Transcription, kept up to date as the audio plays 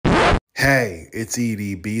Hey, it's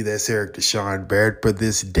EDB. That's Eric Deshaun Barrett for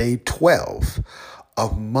this day 12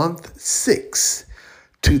 of month 6,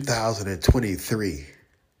 2023.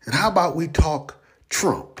 And how about we talk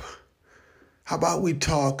Trump? How about we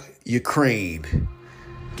talk Ukraine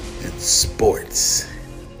and sports?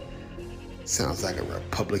 Sounds like a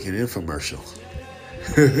Republican infomercial.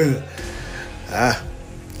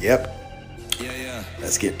 Yep. Yeah.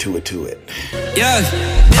 Let's get to it. Yeah.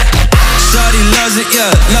 Shawty loves it,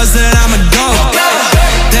 loves that I'm a dog.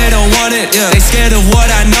 They don't want it, they scared of what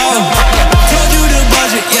I know. Told you the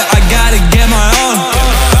budget, I gotta get my own.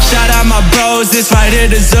 Shout out my bros, this right here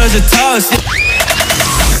deserves a toast.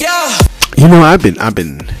 Yeah. You know, I've been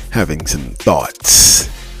having some thoughts.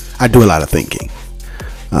 I do a lot of thinking,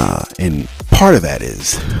 and part of that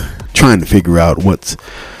is trying to figure out what's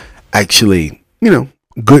actually,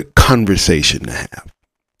 good conversation to have.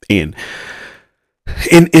 And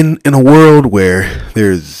in a world where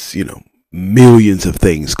there's, millions of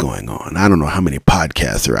things going on, I don't know how many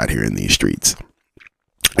podcasts are out here in these streets.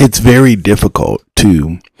 It's very difficult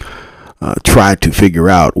to try to figure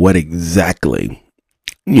out what exactly,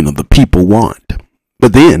 the people want.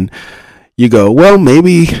 But then you go, well,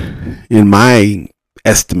 maybe in my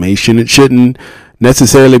estimation, it shouldn't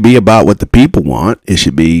necessarily be about what the people want. It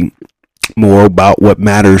should be more about what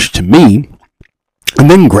matters to me. And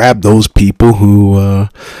then grab those people who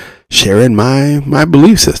share in my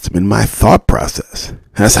belief system and my thought process.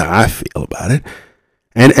 That's how I feel about it,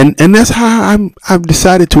 and that's how I've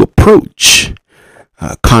decided to approach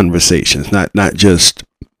conversations, not just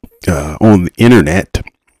on the internet,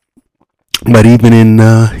 but even in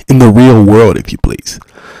the real world, if you please.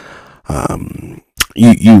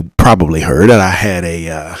 You probably heard that I had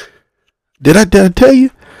a. Did I tell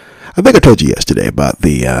you? I think I told you yesterday about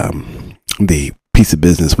the piece of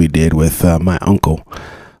business we did with my uncle.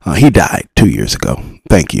 He died 2 years ago.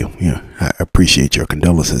 Thank you. I appreciate your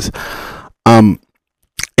condolences. And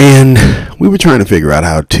we were trying to figure out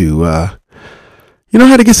how to,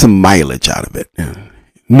 how to get some mileage out of it.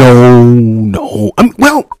 No.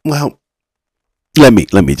 Well. Let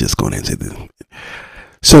me just go ahead and say this.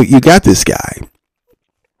 So you got this guy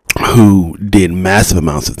who did massive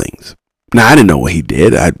amounts of things. Now, I didn't know what he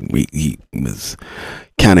did. He was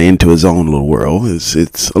kind of into his own little world.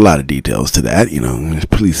 It's a lot of details to that.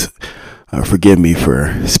 Please forgive me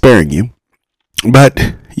for sparing you.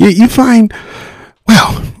 But you find,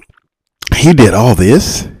 well, he did all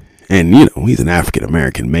this, and he's an African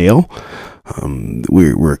American male.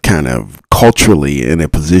 We're kind of culturally in a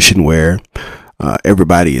position where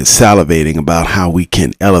everybody is salivating about how we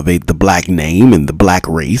can elevate the black name and the black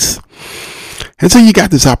race. And so you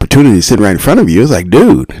got this opportunity sitting right in front of you. It's like,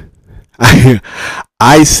 dude,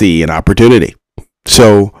 I see an opportunity.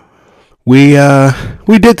 So we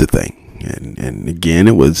did the thing, and again,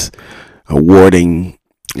 it was awarding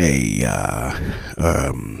a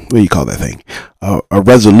what do you call that thing? A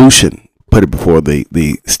resolution. Put it before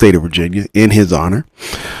the state of Virginia in his honor.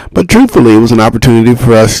 But truthfully, it was an opportunity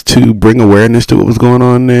for us to bring awareness to what was going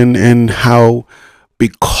on and how,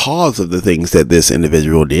 because of the things that this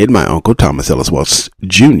individual did, my uncle Thomas Ellis Welch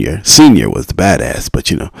Jr., Sr. was the badass, but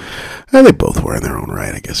they both were in their own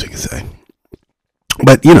right, I guess we could say.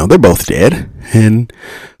 But they're both dead, and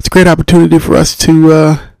it's a great opportunity for us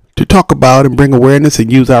to talk about and bring awareness and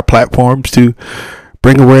use our platforms to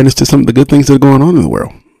bring awareness to some of the good things that are going on in the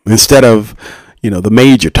world, instead of the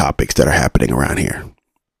major topics that are happening around here.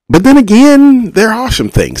 But then again, there are some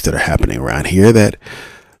things that are happening around here that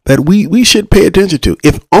we should pay attention to,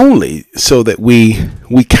 if only so that we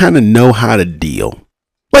kind of know how to deal.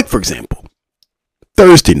 Like, for example,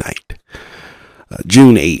 Thursday night,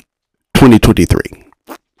 June 8, 2023.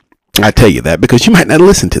 I tell you that because you might not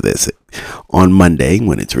listen to this on Monday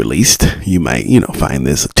when it's released. You might, find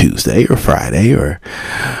this Tuesday or Friday, or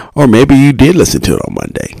maybe you did listen to it on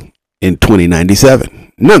Monday in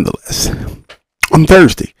 2097. Nonetheless, on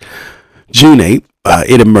Thursday, June 8th,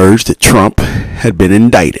 it emerged that Trump had been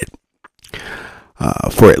indicted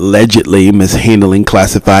for allegedly mishandling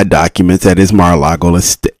classified documents at his Mar-a-Lago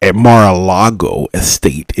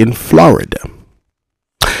estate in Florida.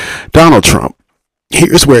 Donald Trump,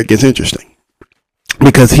 here's where it gets interesting,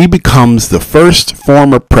 because he becomes the first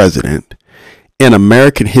former president in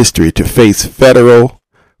American history to face federal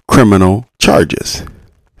criminal charges.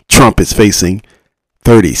 Trump is facing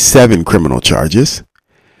 37 criminal charges.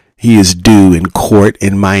 He is due in court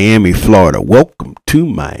in Miami, Florida. Welcome to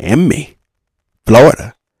Miami,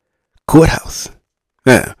 Florida courthouse.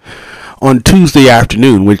 On Tuesday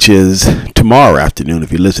afternoon, which is tomorrow afternoon.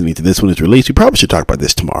 If you're listening to this when it's released, we probably should talk about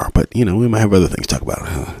this tomorrow. But, we might have other things to talk about.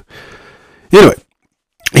 Anyway,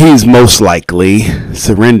 He's most likely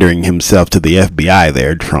surrendering himself to the FBI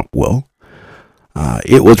there, Trump will.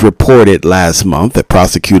 It was reported last month that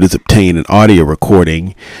prosecutors obtained an audio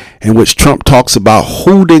recording in which Trump talks about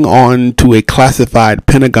holding on to a classified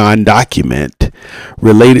Pentagon document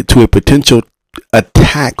related to a potential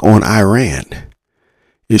attack on Iran.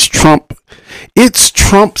 It's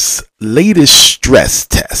Trump's latest stress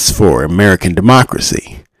test for American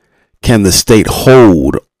democracy. Can the state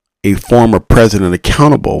hold a former president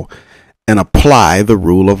accountable and apply the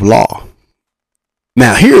rule of law?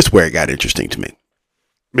 Now, here's where it got interesting to me.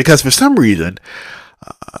 Because for some reason,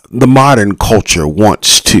 the modern culture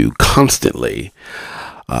wants to constantly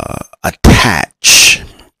attach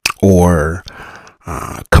or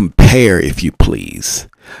compare, if you please,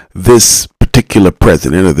 this particular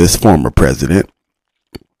president or this former president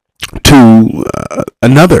to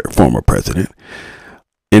another former president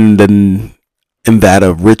in that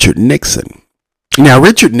of Richard Nixon. Now,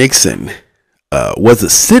 Richard Nixon was a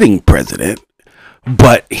sitting president,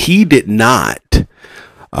 but he did not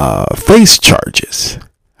face charges.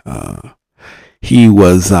 He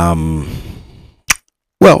was, well,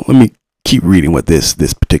 let me keep reading what this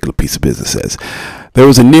particular piece of business says. There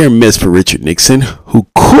was a near miss for Richard Nixon, who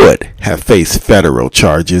could have faced federal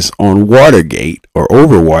charges on Watergate or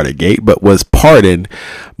over Watergate, but was pardoned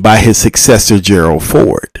by his successor, Gerald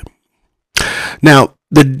Ford. Now,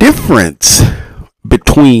 the difference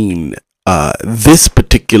between this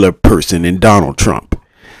particular person and Donald Trump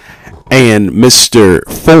and Mr.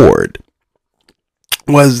 Ford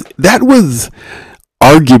was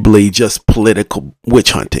arguably just political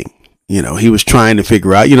witch hunting. You know, he was trying to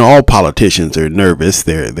figure out, all politicians are nervous.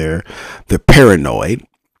 They're paranoid.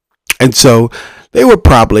 And so they were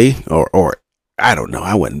probably, or I don't know,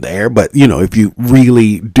 I wasn't there, but if you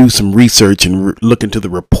really do some research and look into the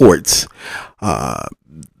reports, the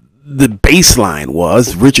baseline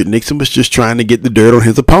was Richard Nixon was just trying to get the dirt on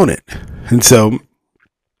his opponent. And so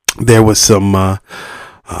there was some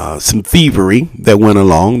thievery that went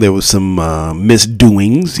along. There was some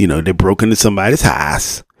misdoings. They broke into somebody's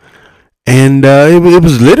house. And it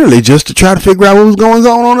was literally just to try to figure out what was going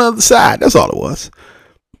on the other side. That's all it was.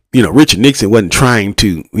 Richard Nixon wasn't trying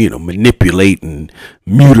to, manipulate and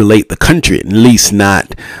mutilate the country, at least not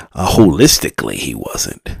holistically. He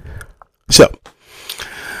wasn't. So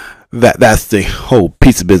that's the whole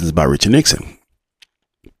piece of business about Richard Nixon.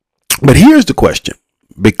 But here's the question,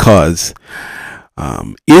 because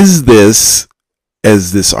is this,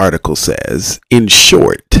 as this article says, in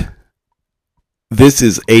short, this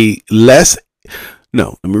is let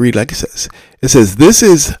me read like it says. It says, this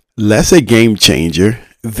is less a game changer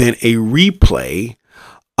than a replay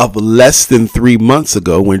of less than 3 months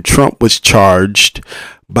ago when Trump was charged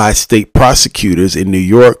by state prosecutors in New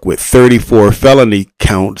York with 34 felony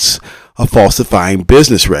counts of falsifying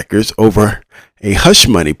business records over a hush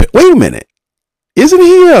money. Wait a minute. Isn't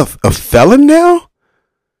he a felon now?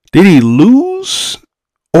 Did he lose?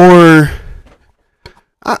 Or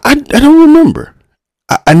I don't remember.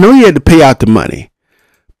 I know he had to pay out the money,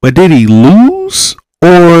 but did he lose,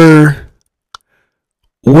 or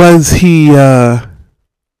was he, how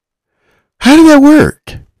did that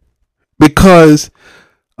work? Because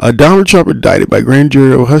Donald Trump indicted by grand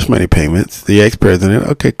jury over hush money payments, the ex-president.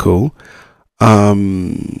 Okay, cool.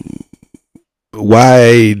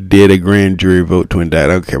 Why did a grand jury vote to indict? I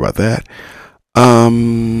don't care about that.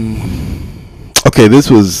 Okay,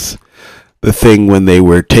 this was the thing when they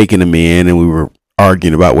were taking him in and we were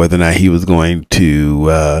arguing about whether or not he was going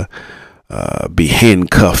to be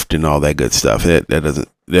handcuffed and all that good stuff. That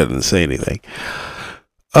doesn't say anything.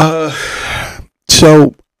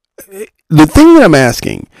 So the thing that I'm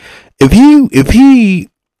asking, if he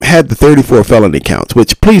had the 34 felony counts,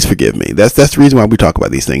 which, please forgive me, that's the reason why we talk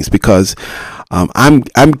about these things, because I'm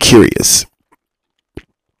curious.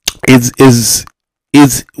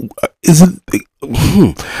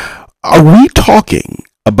 Are we talking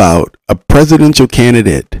about a presidential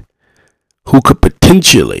candidate who could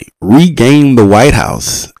potentially regain the White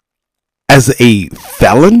House as a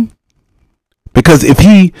felon? Because if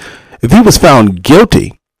he was found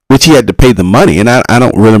guilty, which he had to pay the money, and I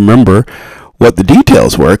don't really remember what the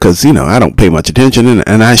details were, because I don't pay much attention,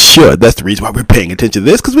 and I should. That's the reason why we're paying attention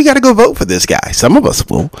to this, because we got to go vote for this guy. Some of us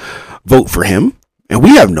will vote for him, and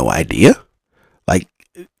we have no idea. Like,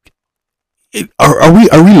 are we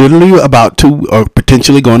literally about to, or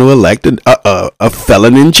potentially going to elect a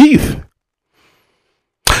felon in chief?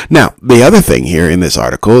 Now, the other thing here in this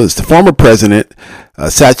article is the former president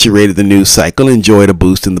saturated the news cycle, enjoyed a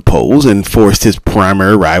boost in the polls, and forced his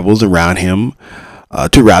primary rivals around him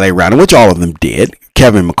to rally around him, which all of them did.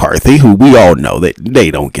 Kevin McCarthy, who we all know that they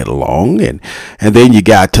don't get along, and then you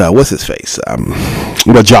got what's his face?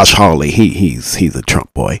 Well, Josh Hawley, he's a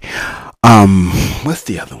Trump boy. What's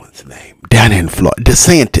the other one's name? Down in Florida,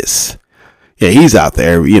 DeSantis. Yeah, he's out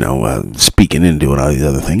there, speaking and doing all these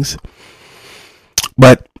other things.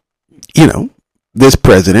 But this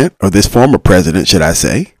president, or this former president, should I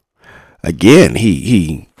say? Again,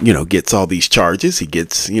 he gets all these charges. He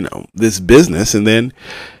gets, this business, and then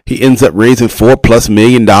he ends up raising $4+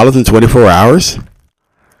 million in 24 hours.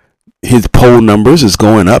 His poll numbers is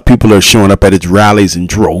going up. People are showing up at his rallies in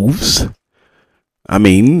droves. I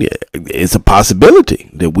mean, it's a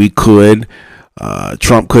possibility that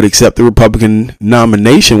Trump could accept the Republican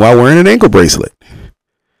nomination while wearing an ankle bracelet.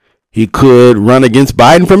 He could run against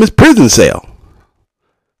Biden from his prison cell.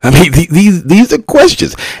 I mean, these are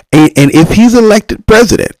questions. And if he's elected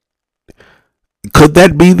president, could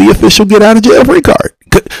that be the official get out of jail free card?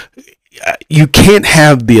 You can't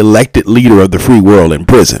have the elected leader of the free world in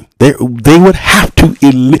prison. They would have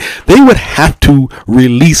to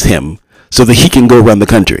release him so that he can go run the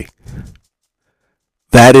country.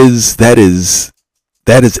 That is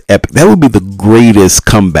epic. That would be the greatest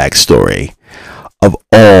comeback story of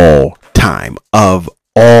all time. Of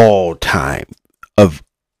all time.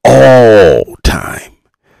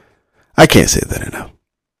 I can't say that enough.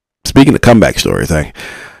 Speaking of comeback stories, I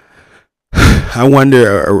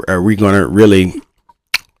wonder, are we going to really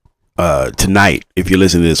tonight, if you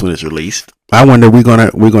listen to this when it's released, I wonder, are we going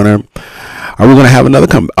to have another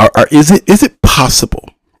comeback? Is it possible?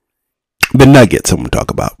 The Nuggets, we're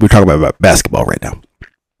talking about basketball right now.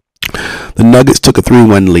 The Nuggets took a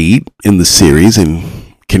 3-1 lead in the series and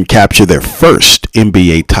can capture their first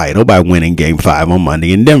NBA title by winning Game 5 on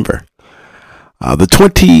Monday in Denver. The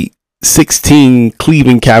 2016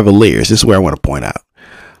 Cleveland Cavaliers, this is where I want to point out,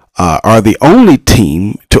 are the only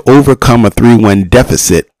team to overcome a 3-1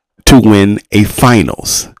 deficit to win a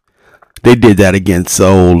finals. They did that against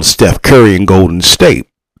old Steph Curry and Golden State.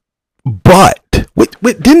 But,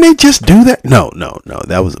 wait, didn't they just do that? No,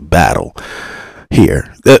 that was a battle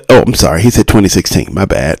here. I'm sorry, he said 2016, my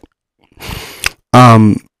bad.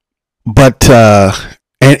 But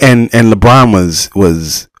LeBron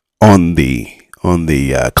was on the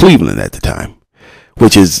Cleveland at the time,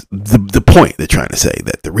 which is the point they're trying to say,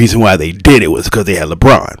 that the reason why they did it was because they had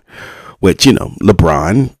LeBron, which,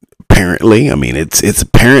 LeBron apparently, I mean, it's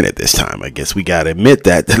apparent at this time. I guess we got to admit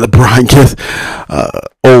that LeBron just,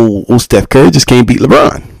 old Steph Curry just can't beat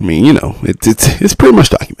LeBron. I mean, it's pretty much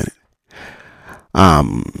documented.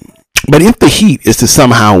 But if the Heat is to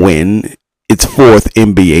somehow win its fourth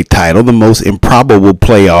NBA title, the most improbable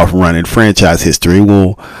playoff run in franchise history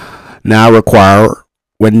will now require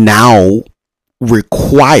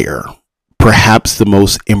perhaps the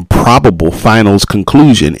most improbable finals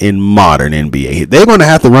conclusion in modern NBA. They're going to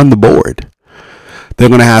have to run the board. They're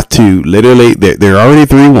going to have to literally, they're already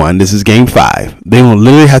 3-1. This is Game 5. They will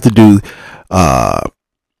literally have to do,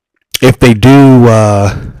 if they do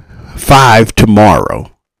 5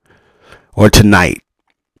 tomorrow or tonight,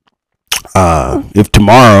 if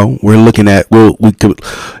tomorrow we're looking at,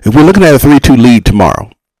 if we're looking at a 3-2 lead tomorrow,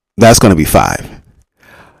 that's going to be 5.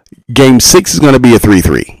 Game 6 is going to be a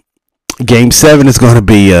 3-3. Game 7 is going to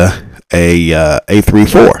be a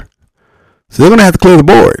 3-4. So they're going to have to clear the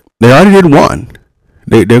board. They already did 1.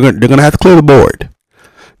 They're going to have to clear the board.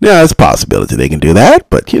 Now, it's a possibility they can do that,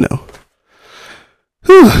 but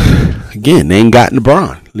again, they ain't got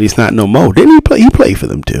LeBron. At least not no more. Didn't he play? He played for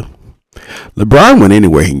them too. LeBron went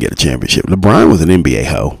anywhere he can get a championship. LeBron was an NBA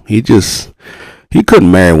hoe. He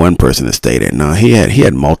couldn't marry one person to stay there. No, he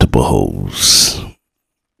had multiple hoes.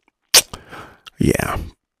 Yeah.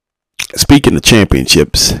 Speaking of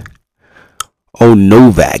championships,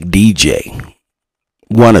 Novak DJ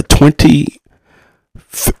won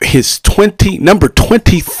number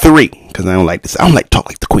 23, because I don't like this. I don't like to talk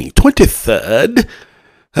like the Queen. 23rd.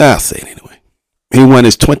 I'll say it anyway. He won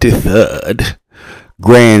his 23rd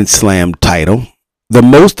Grand Slam title, the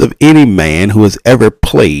most of any man who has ever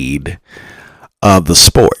played the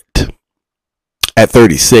sport. At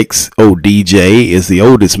 36, DJ is the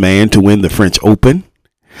oldest man to win the French Open,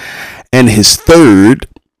 and his third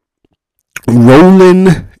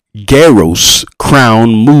Roland Garros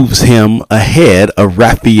crown moves him ahead of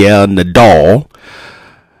Rafael Nadal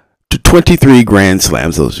to 23 Grand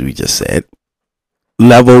Slams, as we just said,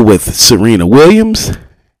 level with Serena Williams,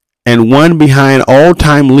 and one behind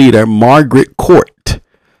all-time leader Margaret Court.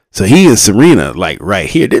 So he and Serena, like right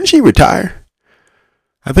here. Didn't she retire?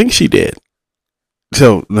 I think she did.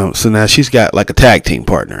 So now she's got like a tag team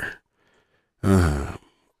partner.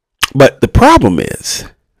 But the problem is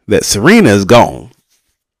that Serena is gone,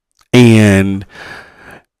 and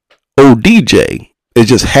old DJ is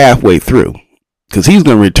just halfway through because he's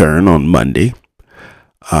going to return on Monday.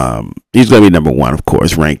 He's going to be number one, of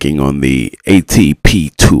course, ranking on the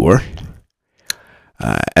ATP Tour.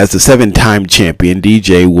 As the 7-time champion,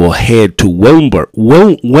 DJ will head to Wimbledon.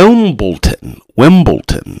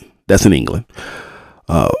 That's in England.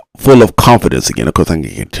 Full of confidence again. Of course, I'm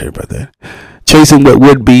going to get to about that. Chasing what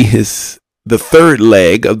would be the third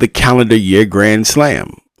leg of the calendar year Grand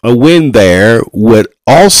Slam. A win there would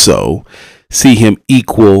also see him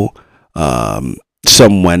equal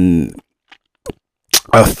someone,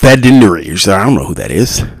 Federer. I don't know who that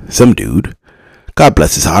is. Some dude. God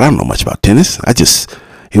bless his heart. I don't know much about tennis. It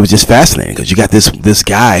was just fascinating because you got this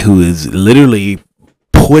guy who is literally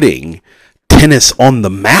putting tennis on the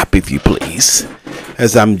map, if you please.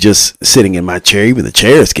 As I'm just sitting in my chair, even the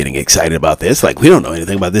chair is getting excited about this. Like, we don't know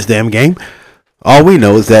anything about this damn game. All we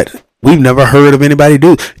know is that we've never heard of anybody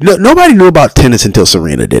do. Nobody knew about tennis until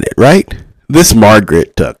Serena did it, right? This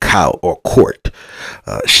Margaret Court,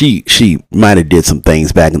 she might have did some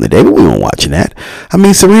things back in the day, but we weren't watching that. I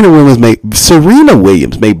mean, Serena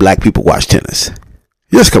Williams made black people watch tennis.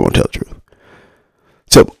 Just come on, tell the truth.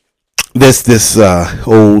 So this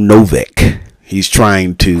old Novak, he's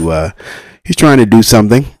trying to do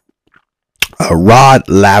something. Rod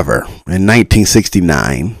Laver in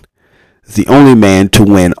 1969 is the only man to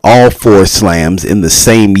win all 4 slams in the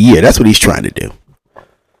same year. That's what he's trying to do.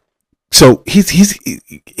 So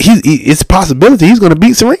it's a possibility he's going to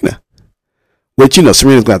beat Serena. Which, Serena's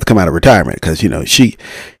going to have to come out of retirement because,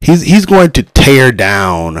 he's going to tear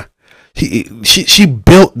down. She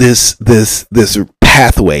built this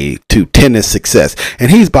pathway to tennis success,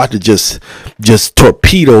 and he's about to just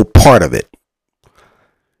torpedo part of it.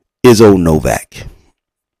 Is old Novak.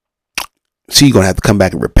 She's going to have to come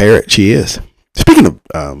back and repair it. She is. Speaking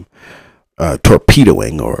of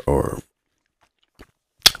torpedoing or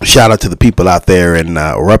shout out to the people out there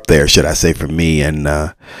or up there, should I say, for me in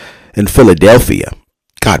Philadelphia.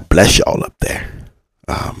 God bless y'all up there.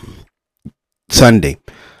 Sunday,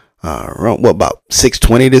 around about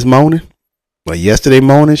 6:20 this morning, or yesterday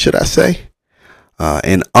morning, should I say?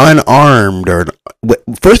 An unarmed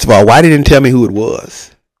first of all, why didn't tell me who it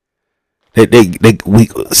was?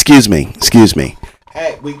 Excuse me.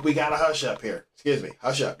 Hey, we got a hush up here. Excuse me,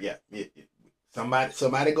 hush up. Yeah.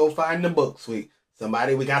 Somebody go find the books. We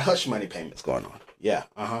got hush money payments going on. Yeah,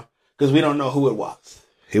 because we don't know who it was.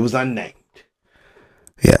 It was unnamed.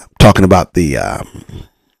 Yeah, talking about the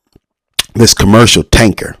this commercial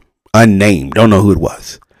tanker, unnamed. Don't know who it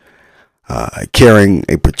was. Carrying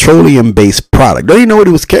a petroleum-based product. Don't even know what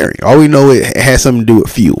it was carrying. All we know, it has something to do with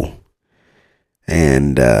fuel.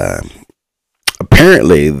 And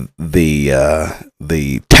apparently,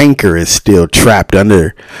 the tanker is still trapped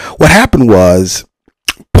under. What happened was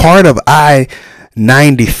part of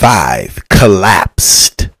I-95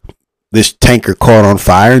 collapsed. This tanker caught on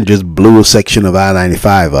fire and just blew a section of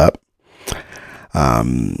I-95 up.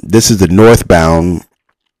 This is the northbound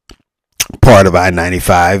part of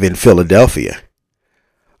I-95 in Philadelphia.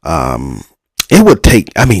 It would take,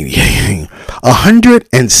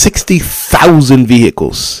 160,000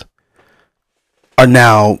 vehicles are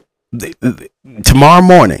now, tomorrow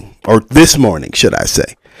morning, or this morning, should I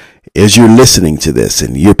say, as you're listening to this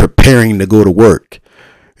and you're preparing to go to work,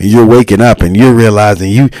 and you're waking up and you're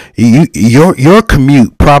realizing your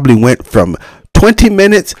commute probably went from 20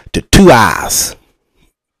 minutes to 2 hours.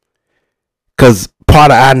 Because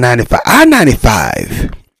part of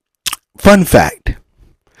I-95, fun fact,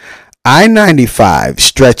 I-95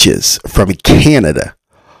 stretches from Canada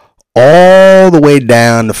all the way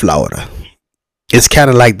down to Florida. It's kind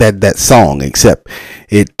of like that song, except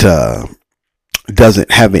it doesn't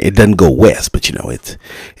go west, but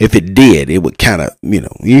if it did, it would kind of, you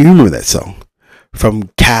remember that song, from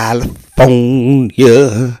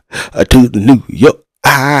California to the New York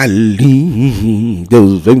Island.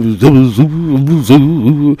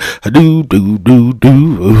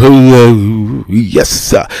 Yes,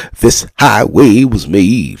 sir. This highway was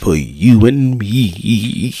made for you and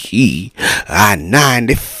me.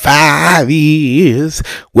 I-95 is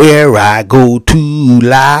where I go to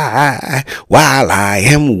lie while I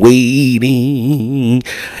am waiting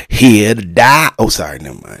here to die. Oh, sorry,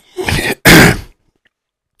 never mind.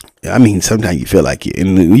 Sometimes you feel like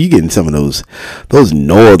you get in some of those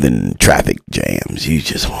northern traffic jams. You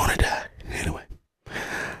just want to die. Anyway,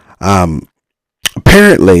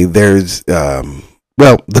 apparently there's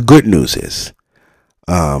the good news is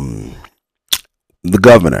the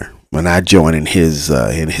governor, when I join in his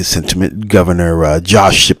sentiment, Governor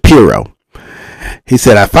Josh Shapiro, he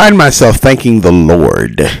said, "I find myself thanking the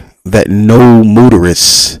Lord that no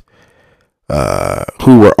motorists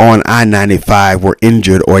who were on I-95 were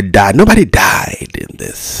injured or died. Nobody died in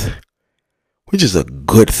this, which is a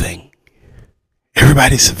good thing.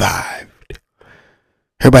 Everybody survived.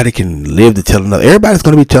 Everybody can live to tell another. Everybody's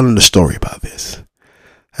going to be telling the story about this.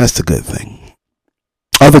 That's the good thing.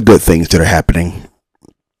 Other good things that are happening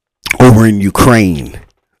over in Ukraine.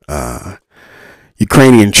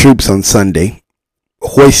 Ukrainian troops on Sunday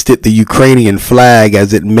hoisted the Ukrainian flag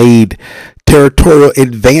as it made territorial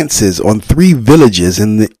advances on 3 villages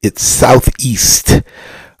in its southeast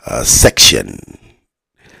section.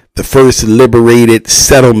 The first liberated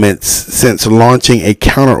settlements since launching a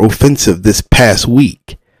counteroffensive this past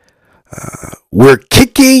week. We're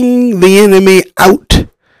kicking the enemy out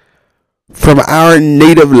from our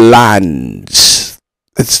native lands.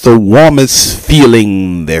 It's the warmest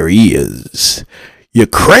feeling there is.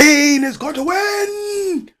 Ukraine is going to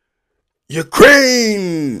win.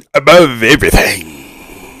 Ukraine above everything.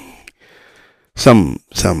 Some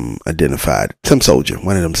identified, some soldier,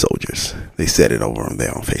 one of them soldiers. They said it over on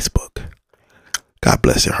there on Facebook. God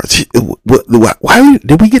bless their hearts. Why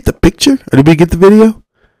did we get the picture or did we get the video?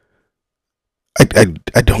 I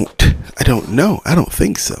don't know. I don't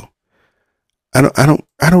think so. I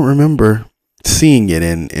don't remember seeing it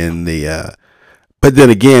in the. But then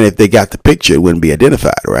again, if they got the picture, it wouldn't be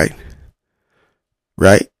identified, right?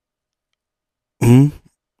 Right? You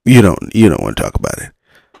don't want to talk about it.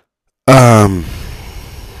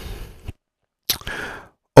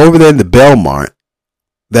 Over there in the Belmont,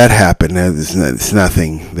 that happened. It's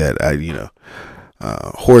nothing that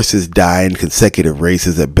horses die in consecutive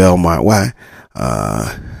races at Belmont. Why?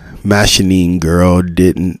 Machinine Girl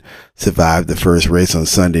didn't survive the first race on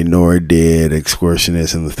Sunday, nor did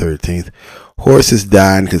Excursionist on the 13th. Horses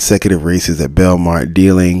die in consecutive races at Belmont,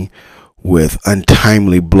 dealing with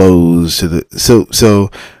untimely blows to the.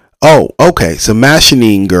 So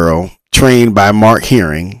Machinine Girl, trained by Mark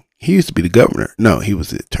Herring, he used to be the governor. No, he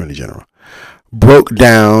was the attorney general. Broke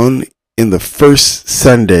down in the first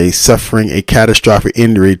Sunday, suffering a catastrophic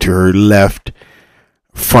injury to her left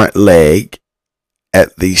front leg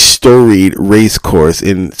at the storied race course,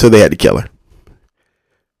 so they had to kill her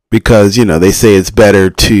because they say it's better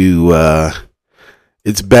to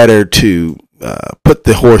put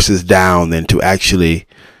the horses down than to actually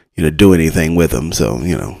do anything with them. So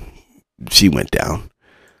she went down.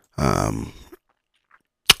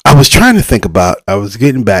 I was trying to think about. I was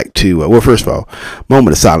getting back to first of all,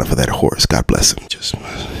 moment of silence for that horse. God bless him. Just.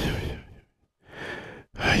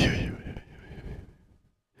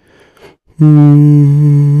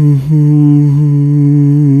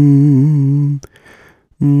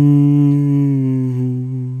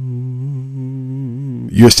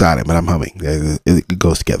 You're silent, but I'm humming. It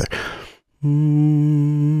goes together.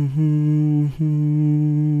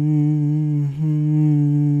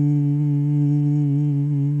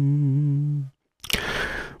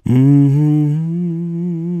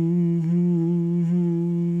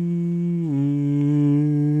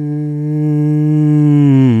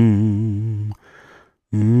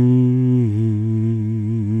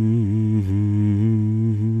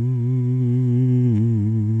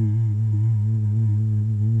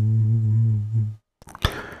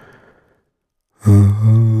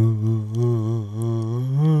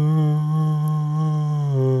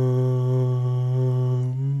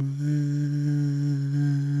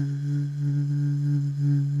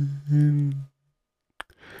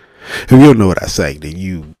 If you don't know what I sang, then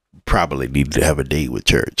you probably need to have a date with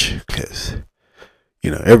church, because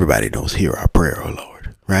everybody knows "Hear our prayer, O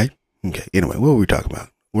Lord," right? Okay. Anyway, what were we talking about?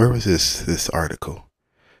 Where was this article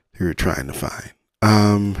we were trying to find?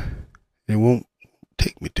 It won't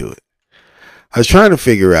take me to it. I was trying to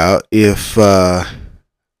figure out if what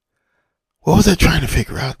was I trying to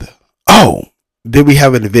figure out though? Oh, did we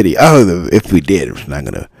have it in the video? Oh, if we did, it's not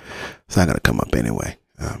gonna come up anyway,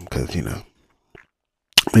 because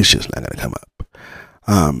it's just not gonna come up.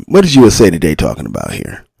 What did USA Today talking about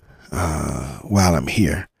here? While I'm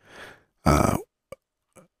here,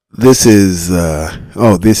 this is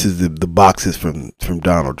the boxes from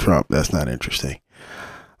Donald Trump. That's not interesting.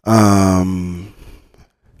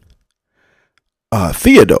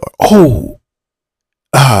 Theodore.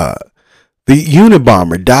 The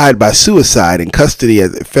Unabomber died by suicide in custody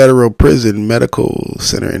at the Federal Prison Medical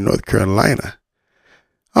Center in North Carolina.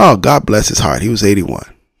 Oh, God bless his heart. He was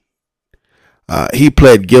 81. He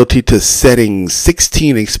pled guilty to setting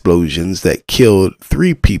 16 explosions that killed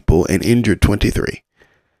 3 people and injured 23.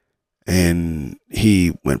 And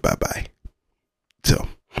he went bye-bye. So,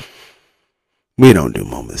 we don't do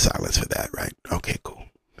moment of silence for that, right? Okay, cool.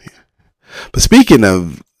 Yeah. But speaking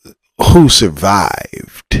of who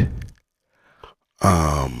survived,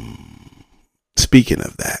 speaking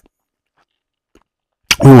of that,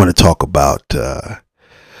 we want to talk about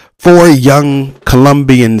 4 young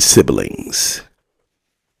Colombian siblings,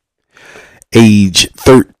 age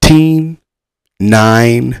 13,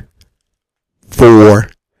 9, 4,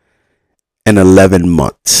 and 11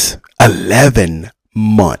 months. 11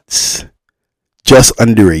 months. Just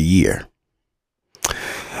under a year.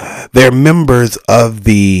 They're members of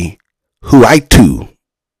the Huaytutu,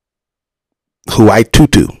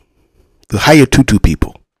 the Hayatutu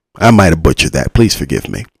people. I might have butchered that. Please forgive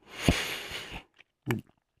me.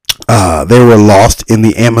 They were lost in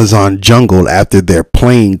the Amazon jungle after their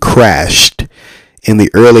plane crashed in the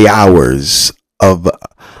early hours of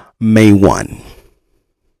May 1.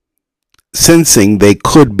 Sensing they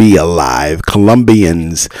could be alive,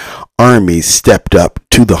 Colombians' army stepped up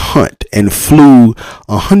to the hunt and flew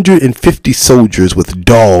 150 soldiers with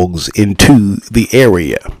dogs into the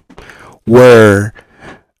area where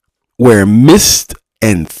mist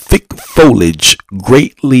and thick foliage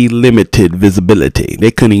greatly limited visibility. They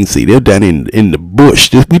couldn't even see. They're down in the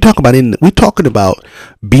bush. We're talking about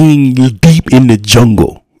being deep in the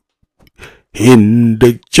jungle. In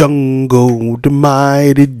the jungle, the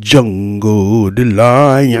mighty jungle, the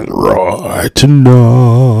lion roar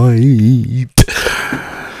tonight.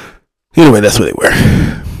 Anyway, that's what they were.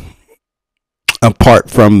 Apart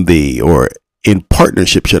from in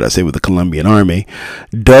partnership, should I say, with the Colombian army,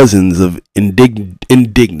 dozens of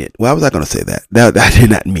indignant. Why was I going to say that? I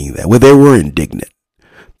did not mean that. Well, they were indignant.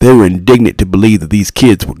 They were indignant to believe that these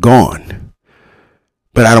kids were gone.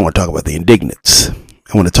 But I don't want to talk about the indignants.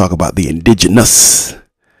 I want to talk about the indigenous.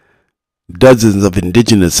 Dozens of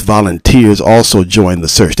indigenous volunteers also joined the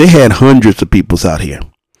search. They had hundreds of people out here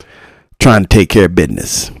trying to take care of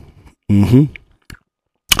business.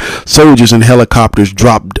 Soldiers and helicopters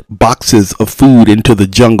dropped boxes of food into the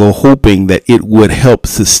jungle, hoping that it would help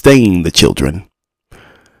sustain the children.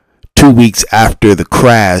 2 weeks after the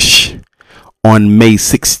crash on May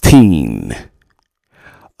 16,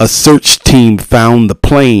 a search team found the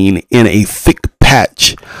plane in a thick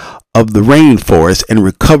patch of the rainforest and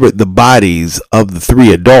recovered the bodies of the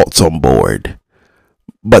 3 adults on board.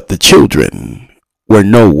 But the children were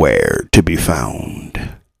nowhere to be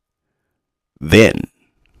found. Then,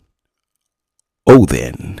 a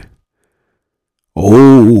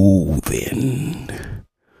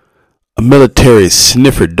military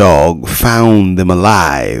sniffer dog found them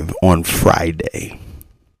alive on Friday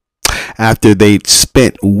after they'd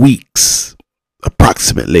spent weeks,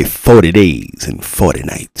 approximately 40 days and 40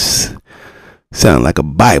 nights. Sound like a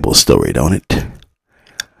Bible story, don't it?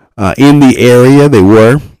 In the area they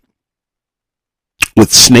were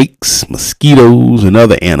with snakes, mosquitoes, and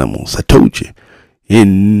other animals. I told you.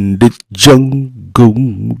 In the jungle,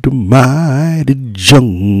 the mighty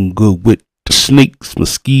jungle, with the snakes,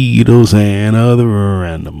 mosquitoes, and other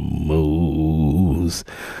animals.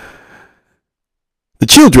 The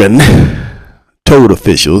children told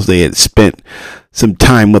officials they had spent some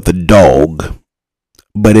time with the dog,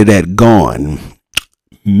 but it had gone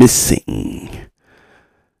missing.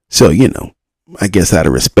 So, I guess out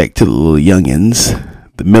of respect to the little youngins,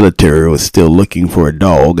 the military was still looking for a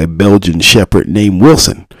dog, a Belgian shepherd named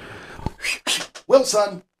Wilson.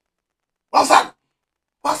 Wilson! I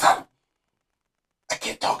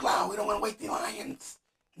can't talk loud. We don't want to wake the lions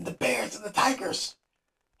and the bears and the tigers.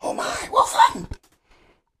 Oh my, Wilson!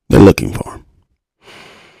 They're looking for him.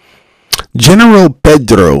 General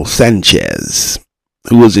Pedro Sanchez,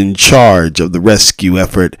 who was in charge of the rescue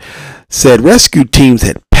effort, said rescue teams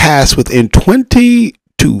had passed within 20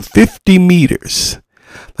 to 50 meters.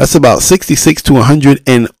 That's about 66 to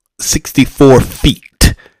 164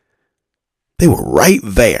 feet. They were right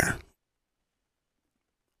there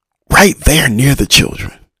near the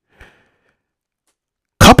children.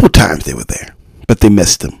 Couple times they were there, but they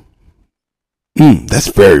missed them. That's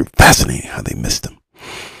very fascinating how they missed them.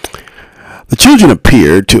 The children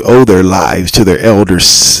appeared to owe their lives to their elder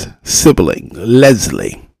sibling,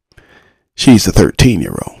 Leslie. She's a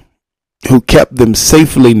 13-year-old, who kept them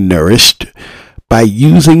safely nourished by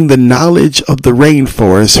using the knowledge of the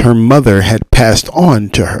rainforest her mother had passed on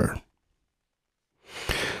to her.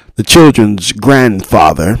 The children's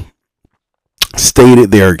grandfather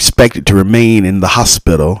stated they are expected to remain in the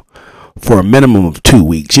hospital for a minimum of 2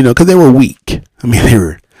 weeks, because they were weak. I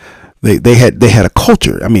mean, they had a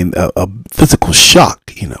culture, a physical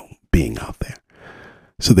shock, being out there.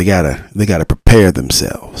 So they gotta prepare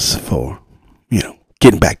themselves for,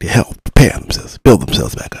 getting back to health, prepare themselves, build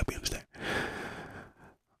themselves back up, you understand?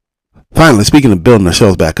 Finally, speaking of building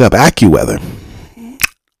ourselves back up, AccuWeather,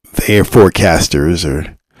 their forecasters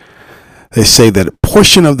they say that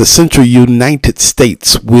portion of the central United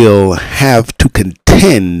States will have to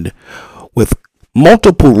contend with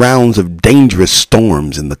multiple rounds of dangerous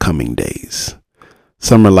storms in the coming days.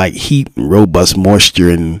 Summer-like heat and robust moisture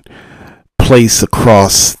in place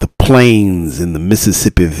across the plains in the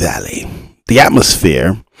Mississippi Valley. The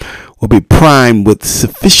atmosphere will be primed with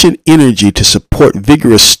sufficient energy to support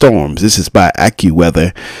vigorous storms. This is by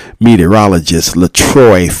AccuWeather meteorologist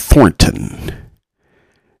LaTroy Thornton.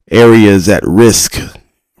 Areas at risk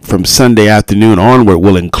from Sunday afternoon onward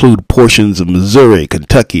will include portions of Missouri,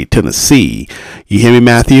 Kentucky, Tennessee. You hear me,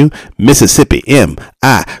 Matthew? Mississippi,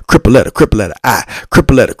 M-I, triple letter, I,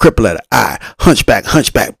 triple letter, I,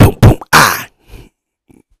 hunchback, boom, boom, I.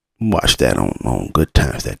 Watched that on Good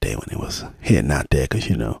Times that day when he was heading out there, because,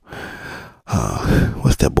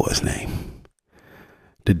 what's that boy's name?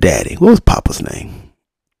 The daddy. What was Papa's name?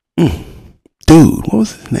 Dude, what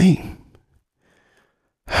was his name?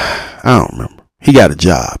 I don't remember. He got a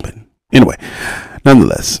job. And anyway,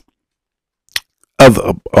 nonetheless,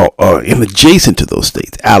 in adjacent to those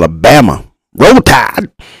states, Alabama, Roll Tide,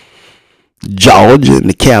 Georgia, and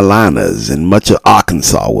the Carolinas, and much of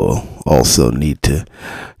Arkansas will also need to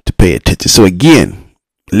pay attention. So again,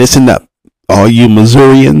 listen up. All you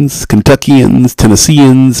Missourians, Kentuckians,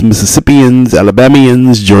 Tennesseans, Mississippians,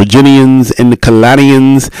 Alabamians, Georgians, and the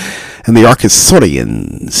Carolinians, and the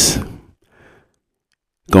Arkansasians.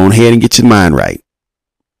 Go ahead and get your mind right.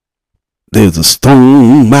 There's a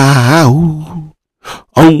storm out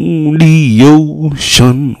on the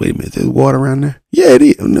ocean. Wait a minute, there's water around there? Yeah, it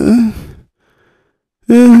is.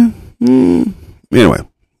 Anyway.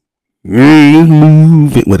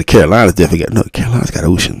 Moving. Well, the Carolinas definitely got, no, the Carolinas got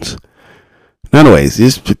oceans. Anyways,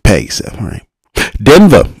 just pay yourself, all right?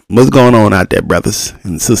 Denver, what's going on out there, brothers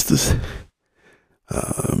and sisters?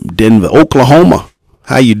 Denver, Oklahoma,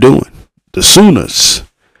 how you doing? The Sooners,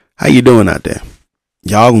 how you doing out there?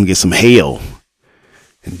 Y'all gonna get some hail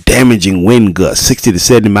and damaging wind gusts, 60 to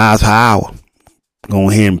 70 miles per hour. Go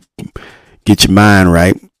ahead and get your mind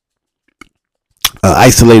right.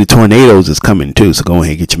 Isolated tornadoes is coming too, so go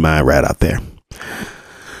ahead and get your mind right out there.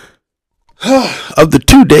 Of the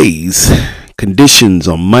 2 days, conditions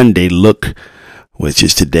on Monday look, which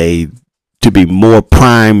is today, to be more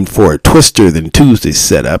primed for a twister than Tuesday's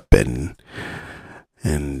setup, and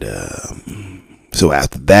so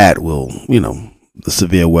after that, we'll, the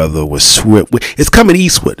severe weather was swift. It's coming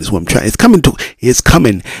eastward is what I'm trying. It's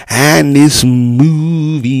coming and it's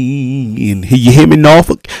moving. And you hear me,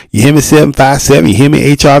 Norfolk? You hear me, 757? You hear me,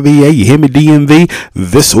 HRVA? You hear me, DMV?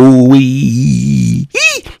 This way.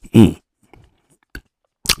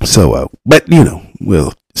 So, but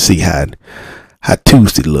we'll see how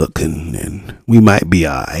Tuesday look, and we might be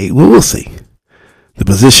all right. We'll see. The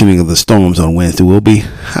positioning of the storms on Wednesday will be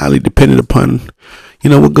highly dependent upon,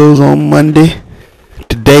 what goes on Monday,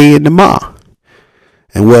 today, and tomorrow,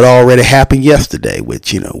 and what already happened yesterday.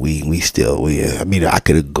 Which I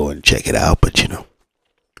could go and check it out, but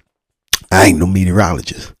I ain't no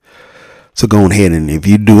meteorologist. So go ahead, and if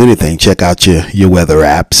you do anything, check out your weather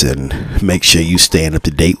apps and make sure you staying up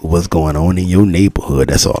to date with what's going on in your neighborhood.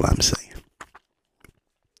 That's all I'm saying.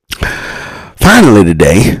 Finally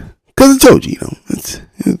today, because I told you, it's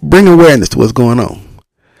bring awareness to what's going on.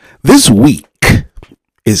 This week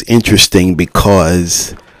is interesting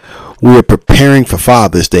because we're preparing for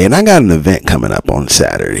Father's Day, and I got an event coming up on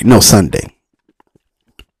Sunday.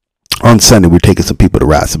 On Sunday, we're taking some people to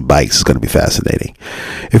ride some bikes. It's going to be fascinating.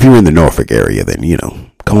 If you're in the Norfolk area, then,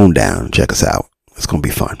 come on down and check us out. It's going to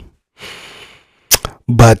be fun.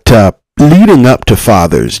 But leading up to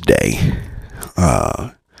Father's Day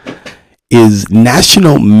is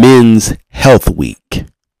National Men's Health Week.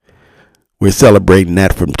 We're celebrating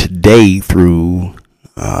that from today through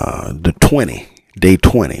day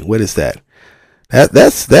 20. What is that?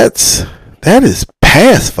 That is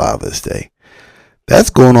past Father's Day. That's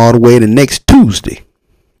going all the way to next Tuesday.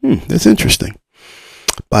 That's interesting.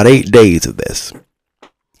 About 8 days of this.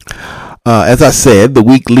 As I said, the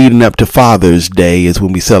week leading up to Father's Day is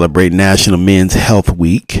when we celebrate National Men's Health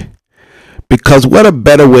Week. Because what a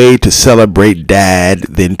better way to celebrate Dad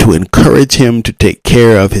than to encourage him to take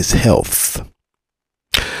care of his health.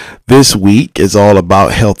 This week is all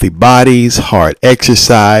about healthy bodies, hard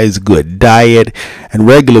exercise, good diet, and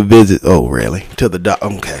regular visits. Oh, really? To the doctor.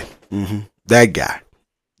 Okay. That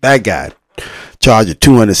guy charging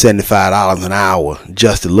 $275 an hour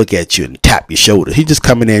just to look at you and tap your shoulder. He just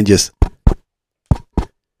come in there and just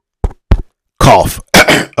cough.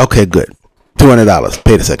 Okay, good. $200.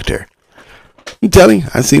 Pay the secretary. I'm telling you,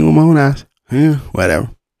 I seen it with my own eyes. Yeah, whatever.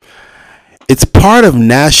 It's part of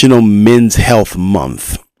National Men's Health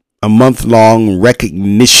Month, a month-long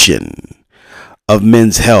recognition of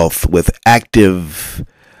men's health with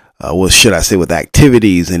with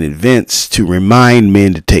activities and events to remind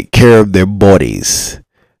men to take care of their bodies.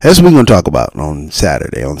 That's what we're going to talk about on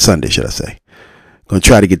Sunday, should I say. Going to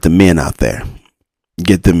try to get the men out there,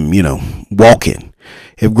 get them, walking.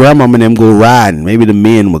 If grandmama and them go riding, maybe the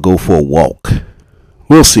men will go for a walk.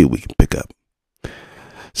 We'll see what we can pick up.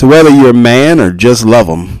 So whether you're a man or just love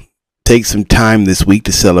them, take some time this week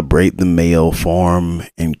to celebrate the male form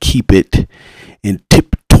and keep it in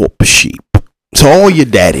tip-top shape. So all your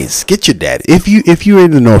daddies, get your daddy. If you're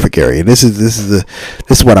in the Norfolk area, this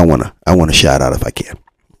is what I wanna shout out if I can.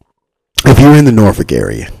 If you're in the Norfolk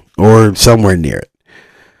area or somewhere near it,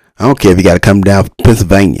 I don't care if you got to come down from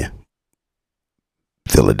Pennsylvania,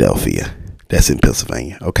 Philadelphia. That's in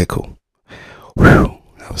Pennsylvania. Okay, cool. Whew.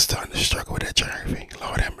 I was starting to struggle with that geography.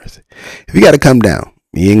 Lord have mercy. If you got to come down,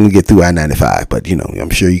 you ain't gonna get through I-95, but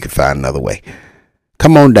I'm sure you can find another way.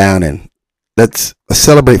 Come on down and let's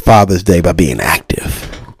celebrate Father's Day by being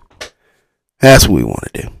active. That's what we want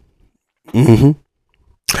to do.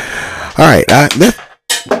 All right.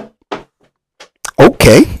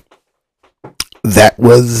 Okay. That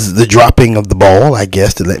was the dropping of the ball, I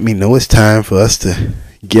guess, to let me know it's time for us to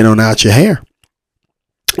get on out your hair.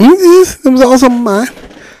 It was also mine.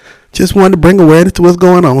 Just wanted to bring awareness to what's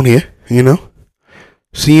going on here,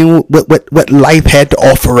 seeing what life had to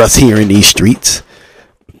offer us here in these streets.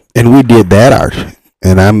 And we did that, Art.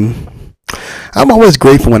 And I'm always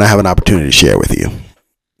grateful when I have an opportunity to share with you,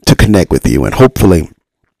 to connect with you, and hopefully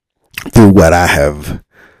through what I have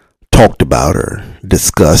talked about or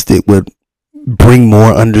discussed, it would bring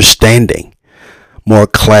more understanding, more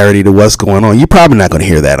clarity to what's going on. You're probably not going to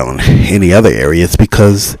hear that on any other areas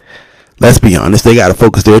because, let's be honest, they got to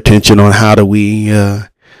focus their attention on how do we,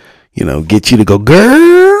 get you to go,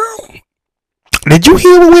 girl, did you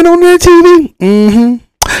hear what went on that TV?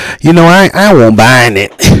 I won't buy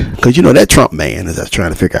it because that Trump man, as I was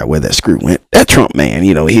trying to figure out where that screw went, that Trump man,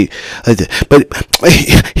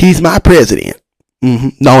 he's my president.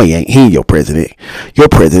 No, he ain't. He ain't your president. Your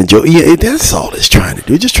president, Joe. Yeah, that's all it's trying to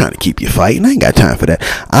do. Just trying to keep you fighting. I ain't got time for that.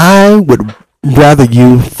 I would rather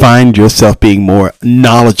you find yourself being more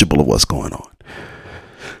knowledgeable of what's going on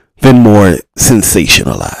than more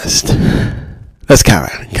sensationalized. That's kind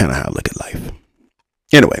of how I look at life.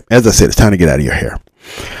 Anyway, as I said, it's time to get out of your hair.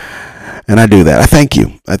 And I do that. I thank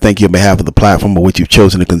you. I thank you on behalf of the platform by which you've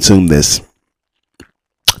chosen to consume this.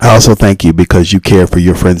 I also thank you because you care for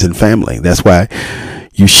your friends and family. That's why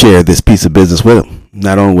you share this piece of business with them.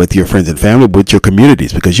 Not only with your friends and family, but with your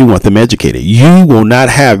communities, because you want them educated. You will not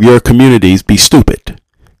have your communities be stupid.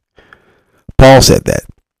 Paul said that.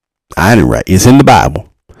 I didn't write. It's in the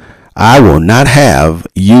Bible. I will not have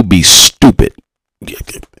you be stupid.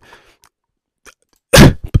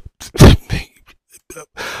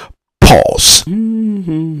 Pause.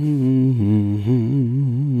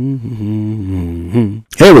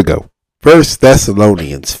 Here we go. 1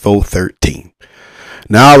 Thessalonians 4:13.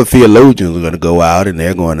 Now all the theologians are going to go out and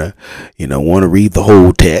they're going to, want to read the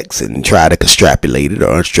whole text and try to extrapolate it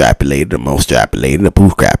or extrapolate it or extrapolate it or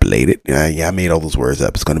poofcrapolate it. Yeah, I made all those words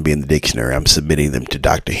up. It's going to be in the dictionary. I'm submitting them to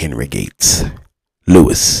Dr. Henry Gates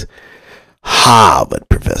Lewis, Harvard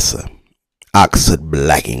professor, Oxford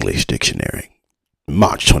Black English Dictionary,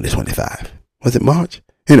 March 2025. Was it March?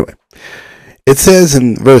 Anyway, it says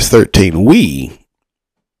in verse 13, we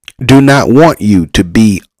do not want you to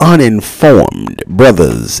be uninformed,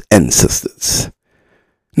 brothers and sisters.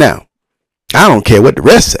 Now, I don't care what the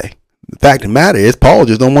rest say. The fact of the matter is, Paul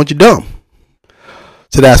just don't want you dumb.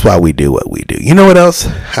 So that's why we do what we do. You know what else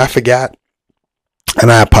I forgot?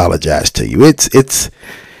 And I apologize to you. It's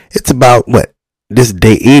about what? This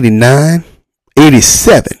day 89,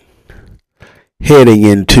 87, heading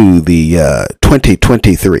into the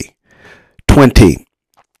 2023, 2024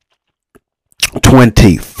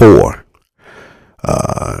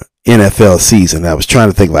 NFL season. I was trying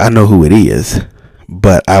to think. I know who it is,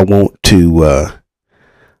 but I want to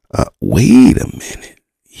wait a minute.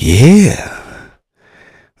 Yeah.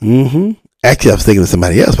 Actually, I was thinking of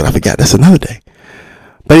somebody else, but I forgot. That's another day.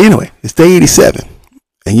 But anyway, it's day 87.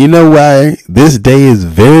 And you know why this day is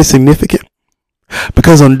very significant?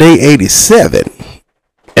 Because on day 87,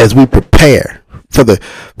 as we prepare for the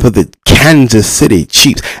Kansas City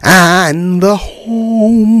Chiefs and the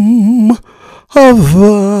home of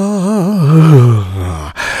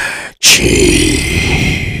the Chiefs.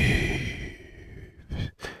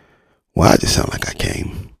 Well, I just sound like I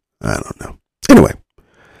came. I don't know. Anyway,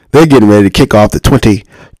 they're getting ready to kick off the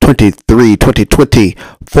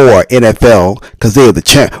 2023-2024 NFL because they're the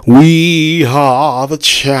champ. We are the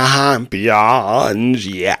champions.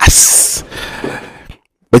 Yes.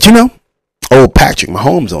 But Old Patrick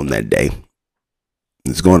Mahomes on that day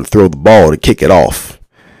is going to throw the ball to kick it off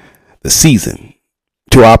the season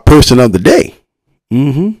to our person of the day.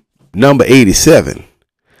 Number 87,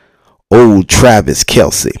 old Travis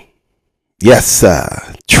Kelce. Yes,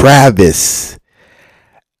 sir. Travis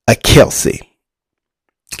Kelce.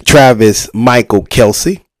 Travis Michael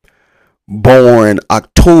Kelce. Born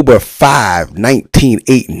October 5,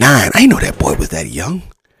 1989. I didn't know that boy was that young.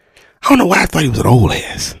 I don't know why I thought he was an old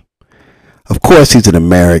ass. Of course, he's an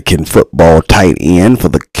American football tight end for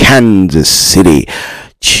the Kansas City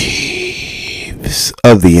Chiefs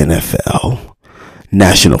of the NFL,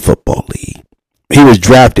 National Football League. He was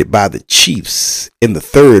drafted by the Chiefs in the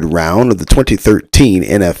 3rd round of the 2013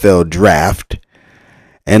 NFL Draft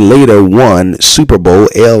and later won Super Bowl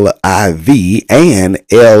LIV and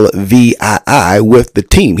LVII with the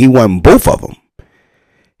team. He won both of them.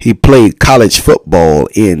 He played college football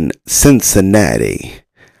in Cincinnati.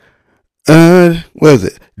 What is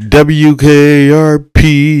it?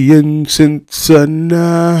 WKRP in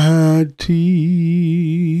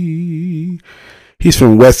Cincinnati. He's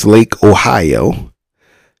from Westlake, Ohio.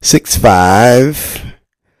 6'5",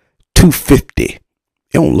 250. It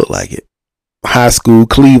don't look like it. High school,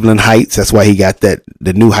 Cleveland Heights. That's why he got the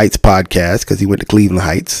New Heights podcast, because he went to Cleveland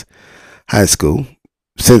Heights High School.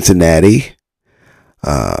 Cincinnati.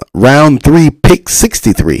 Round 3, pick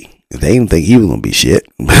 63. They didn't think he was going to be shit.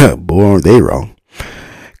 Boy, they wrong.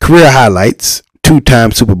 Career highlights.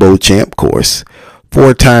 2-time Super Bowl champ, of course.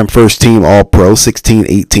 4-time first team All-Pro, 16,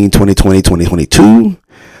 18, 2020, 2022.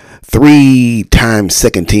 3-time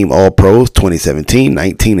second team All-Pros, 2017,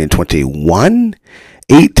 19, and 21.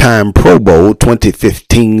 8-time Pro Bowl,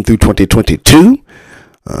 2015 through 2022.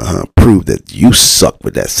 Proved that you suck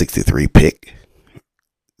with that 63 pick.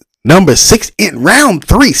 Number 6 in round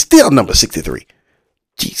 3, still number 63.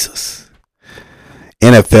 Jesus.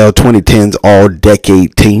 NFL 2010's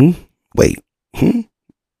All-Decade Team. Wait.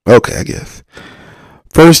 Okay, I guess.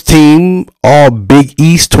 First team All-Big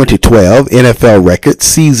East 2012 NFL record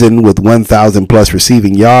season with 1,000 plus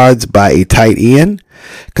receiving yards by a tight end.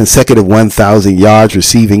 Consecutive 1,000 yards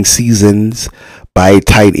receiving seasons by a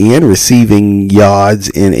tight end. Receiving yards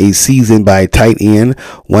in a season by a tight end.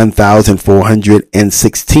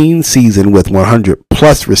 1,416 season with 100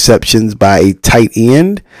 plus receptions by a tight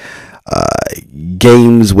end.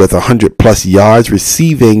 Games with 100 plus yards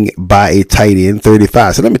receiving by a tight end,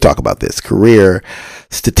 35. So let me talk about this. Career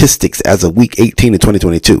statistics as of week 18 of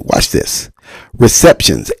 2022. Watch this.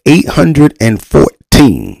 Receptions,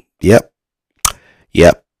 814. Yep.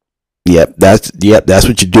 That's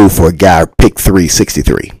what you do for a guy pick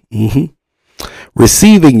 363.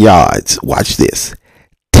 Receiving yards. Watch this.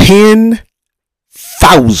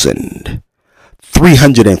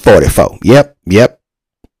 10,344. Yep.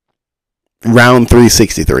 Round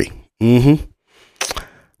 363.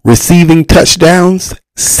 Receiving touchdowns,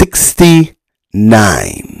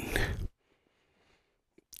 69.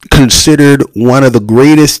 Considered one of the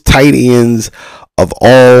greatest tight ends of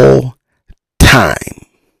all time.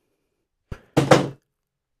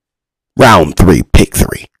 Round 3, pick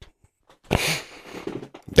 3.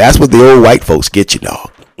 That's what the old white folks get you,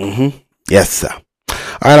 dog. Yes, sir. All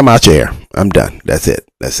right, I'm out your hair. I'm done. That's it.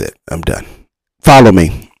 I'm done. Follow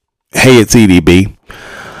me. Hey, it's EDB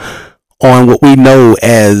on what we know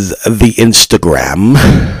as the Instagram,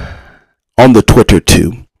 on the Twitter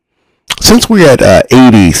too. Since we're at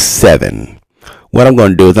 87, what I'm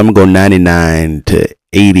going to do is I'm going to go 99 to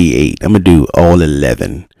 88. I'm going to do all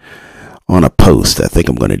 11 on a post. I think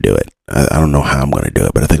I'm going to do it. I don't know how I'm going to do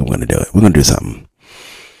it, but I think I'm going to do it. We're going to do something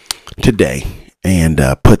today and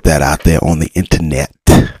put that out there on the internet.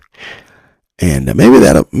 And maybe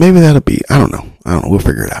that'll be, I don't know. We'll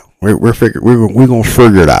figure it out. We're going to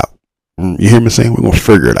figure it out. You hear me saying? We're going to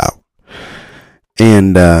figure it out.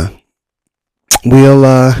 And,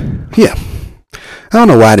 yeah. I don't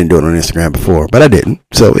know why I didn't do it on Instagram before, but I didn't.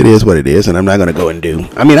 So it is what it is. And I'm not going to go and do,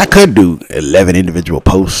 I could do 11 individual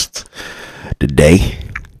posts today.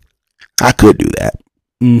 I could do that.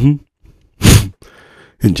 And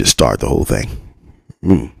just start the whole thing.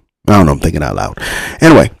 I don't know. I'm thinking out loud.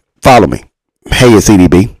 Anyway, follow me. Hey, it's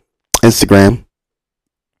EDB. Instagram,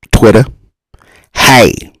 Twitter.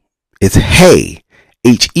 Hey, it's Hey,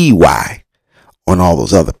 Hey, on all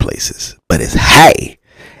those other places. But it's Hey,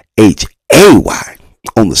 Hay,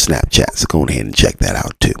 on the Snapchat. So go ahead and check that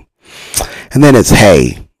out too. And then it's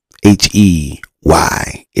Hey, Hey,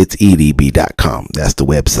 it's edb.com. That's the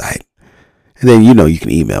website. And then you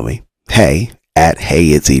can email me. Hey at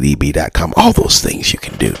heyitsedb.com. All those things you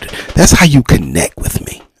can do. That's how you connect with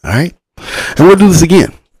me. All right. And we'll do this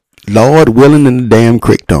again. Lord willing and the damn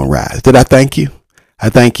creek don't rise. Did I thank you? I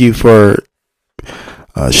thank you for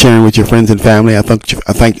sharing with your friends and family. I thank you.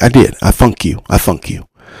 I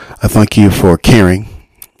thank you for caring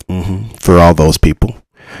for all those people,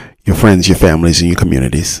 your friends, your families, and your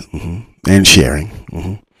communities, and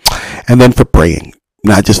sharing. And then for praying,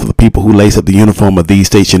 not just for the people who lace up the uniform of these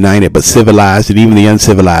States United, but civilized and even the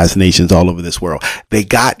uncivilized nations all over this world. They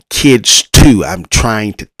got kids too. I'm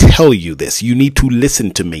trying to tell you this. You need to listen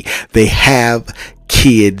to me. They have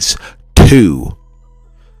kids too.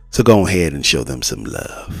 So go ahead and show them some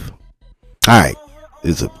love. All right.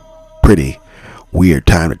 It's a pretty weird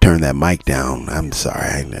time to turn that mic down. I'm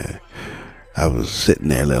sorry. I was sitting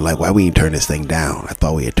there like, why we ain't turn this thing down? I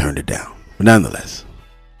thought we had turned it down. But nonetheless,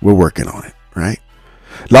 we're working on it, right?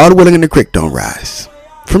 Lord willing and the creek don't rise.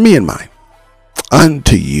 For me and mine.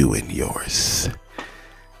 Unto you and yours.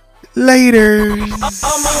 Laters.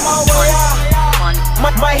 I'm on my way out.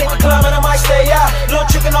 Might hit the club and I might stay out. Little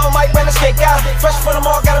chicken on mic, bring the steak out. Fresh from the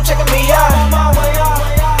mall, got him checking me out. I'm on my way out.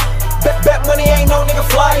 Bet money ain't no nigga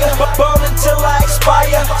flyer. But burn until I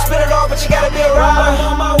expire. Spit it all, but you gotta be a rider.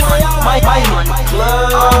 I'm on my way out. Might hit the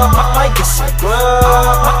club. Might get some grub.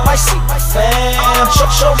 Might see my fam.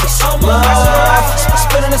 Show me some love.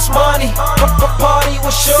 Spending this money. Party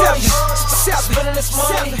with shorties. Spending this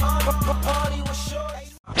money.